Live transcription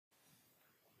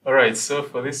Alright, so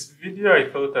for this video, I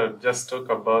thought I'd just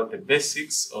talk about the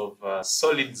basics of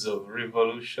solids of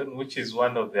revolution, which is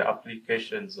one of the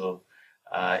applications of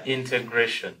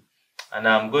integration. And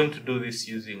I'm going to do this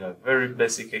using a very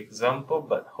basic example,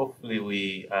 but hopefully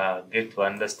we get to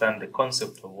understand the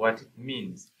concept of what it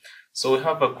means. So we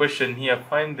have a question here,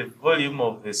 find the volume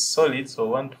of the solid. So I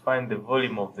want to find the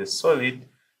volume of the solid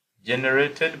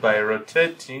generated by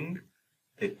rotating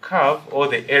the curve or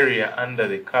the area under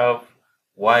the curve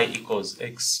y equals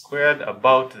x squared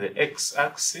about the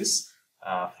x-axis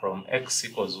from x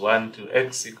equals 1 to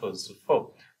x equals to 4.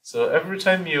 So every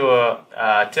time you are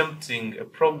attempting a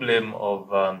problem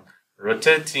of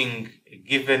rotating a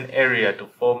given area to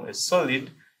form a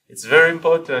solid, it's very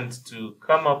important to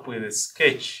come up with a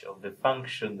sketch of the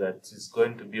function that is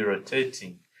going to be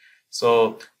rotating.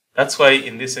 So that's why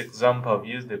in this example I've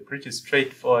used a pretty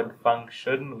straightforward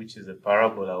function, which is a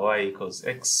parabola y equals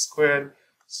x squared.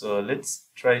 So let's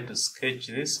try to sketch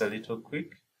this a little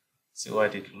quick, see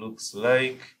what it looks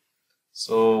like.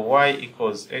 So y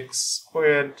equals x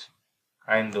squared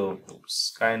kind of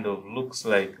looks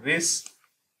like this.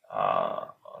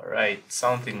 Alright,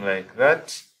 something like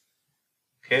that.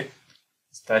 Okay,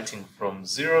 starting from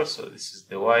 0. So this is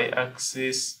the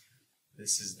y-axis,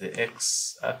 this is the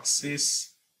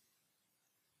x-axis.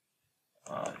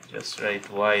 Just write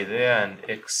y there and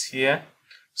x here.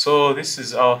 So this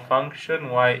is our function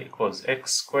y equals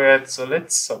x squared. So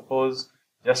let's suppose,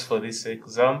 just for this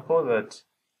example, that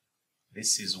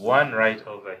this is 1 right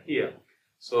over here.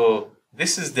 So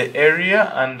this is the area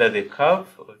under the curve,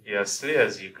 obviously,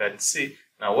 as you can see.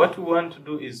 Now what we want to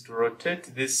do is to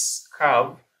rotate this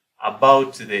curve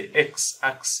about the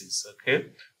x-axis, okay?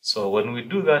 So when we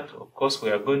do that, of course,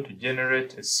 we are going to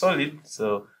generate a solid.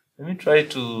 So let me try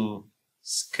to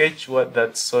sketch what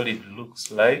that solid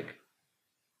looks like.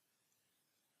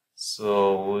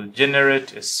 So we'll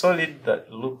generate a solid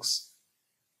that looks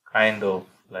kind of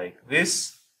like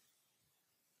this.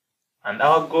 And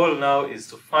our goal now is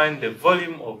to find the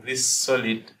volume of this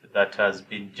solid that has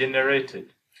been generated.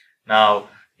 Now,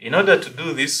 in order to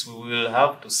do this, we will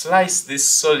have to slice this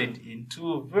solid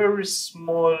into very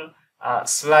small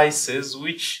slices,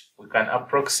 which we can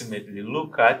approximately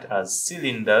look at as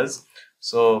cylinders.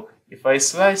 So if I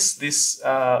slice this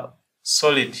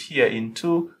solid here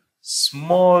into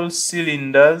small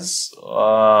cylinders,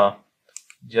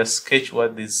 just sketch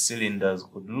what these cylinders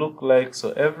could look like.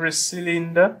 So every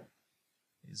cylinder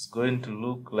is going to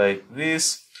look like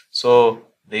this. So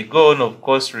they go on, of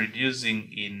course,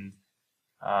 reducing in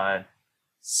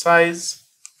size.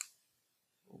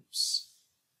 Oops.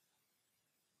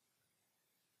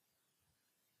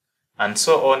 And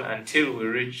so on until we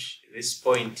reach this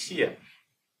point here.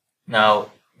 Now,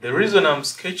 the reason I'm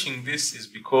sketching this is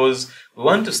because we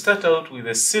want to start out with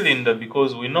a cylinder,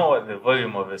 because we know what the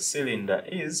volume of a cylinder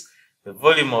is. The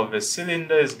volume of a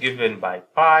cylinder is given by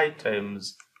pi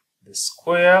times the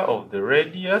square of the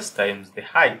radius times the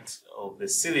height of the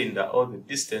cylinder, or the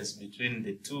distance between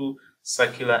the two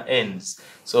circular ends.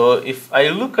 So if I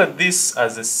look at this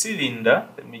as a cylinder,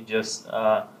 let me just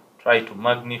try to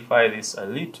magnify this a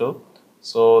little.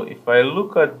 So if I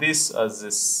look at this as a,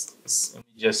 let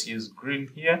me just use green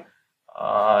here,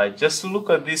 just look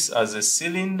at this as a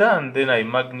cylinder and then I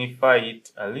magnify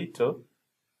it a little.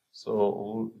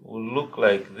 So it will look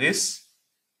like this.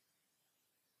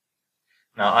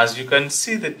 Now, as you can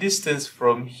see, the distance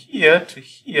from here to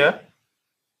here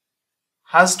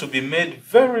has to be made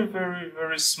very, very,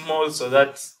 very small, so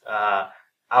that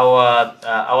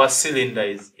our cylinder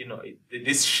is,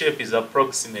 this shape is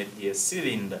approximately a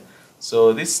cylinder.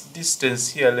 So this distance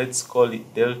here, let's call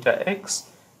it delta x,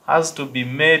 has to be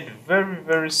made very,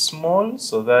 very small,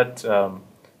 so that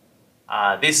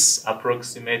this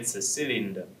approximates a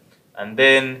cylinder. And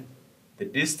then the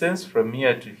distance from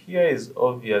here to here is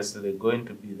obviously going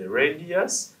to be the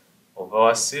radius of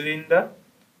our cylinder.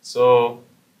 So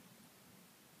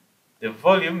the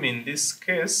volume in this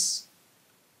case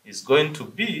is going to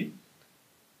be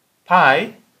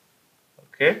pi,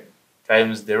 okay,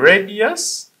 times the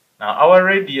radius. Now our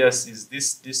radius is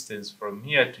this distance from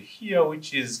here to here,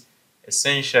 which is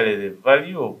essentially the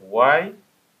value of y,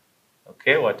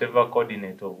 okay, whatever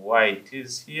coordinate of y it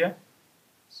is here.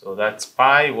 So that's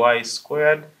pi y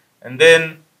squared. And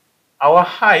then our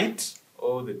height,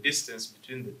 or the distance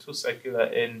between the two circular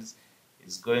ends,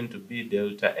 is going to be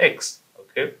delta x,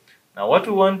 okay? Now what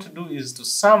we want to do is to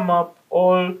sum up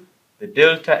all the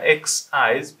delta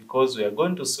xi's, because we are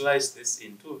going to slice this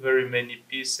into very many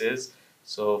pieces.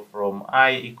 So from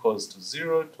I equals to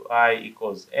 0 to I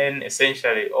equals n,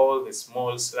 essentially all the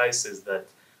small slices that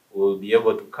we'll be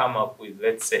able to come up with,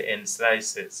 let's say n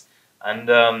slices. And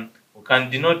We can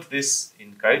denote this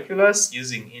in calculus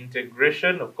using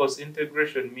integration. Of course,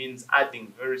 integration means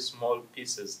adding very small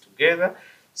pieces together.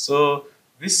 So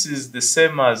this is the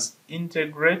same as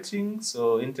integrating.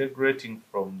 So integrating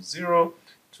from 0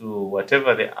 to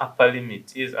whatever the upper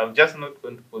limit is. I'm just not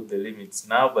going to put the limits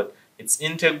now, but it's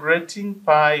integrating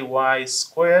pi y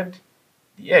squared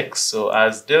dx. So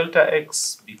as delta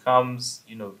x becomes,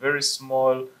 very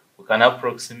small, we can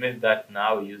approximate that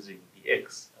now using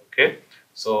dx. Okay,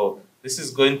 so this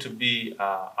is going to be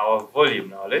our volume.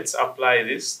 Now let's apply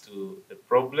this to the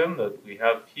problem that we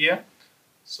have here.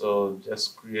 So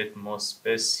just create more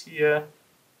space here.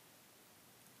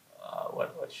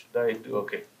 What should I do?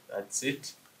 Okay, that's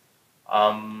it.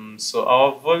 So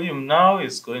our volume now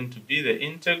is going to be the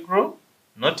integral.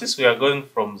 Notice we are going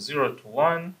from 0 to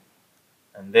 1,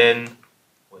 and then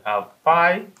we have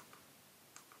pi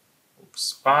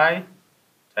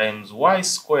times y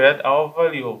squared. Our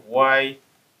value of y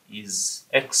is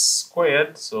x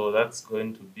squared, so that's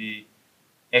going to be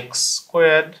x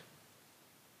squared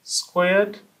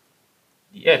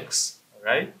dx,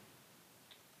 right?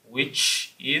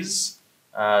 Which is,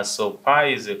 so pi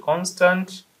is a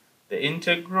constant. The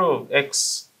integral of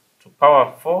x to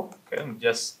power 4, okay,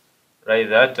 just write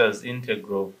that as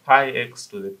integral of pi x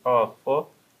to the power 4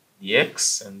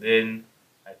 dx, and then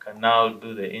I can now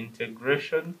do the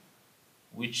integration,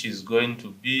 which is going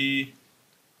to be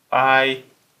pi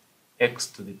x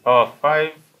to the power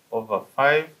 5 over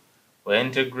 5. We're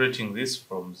integrating this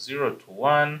from 0 to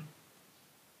 1,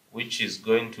 which is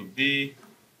going to be,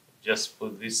 just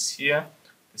put this here,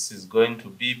 this is going to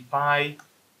be pi.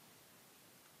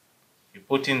 If you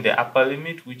put in the upper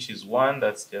limit, which is 1,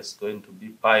 that's just going to be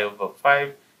pi over 5.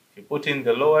 If you put in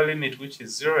the lower limit, which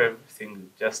is 0, everything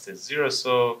is just a 0.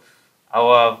 So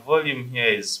our volume here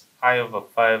is pi over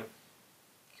 5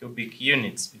 cubic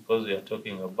units, because we are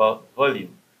talking about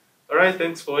volume. Alright,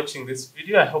 thanks for watching this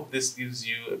video. I hope this gives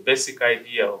you a basic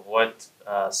idea of what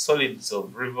solids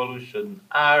of revolution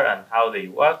are and how they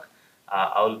work.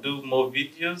 I'll do more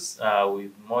videos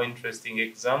with more interesting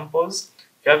examples.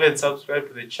 If you haven't subscribed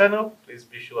to the channel, please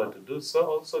be sure to do so.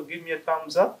 Also, give me a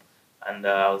thumbs up, and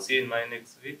I'll see you in my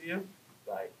next video.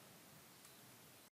 Bye.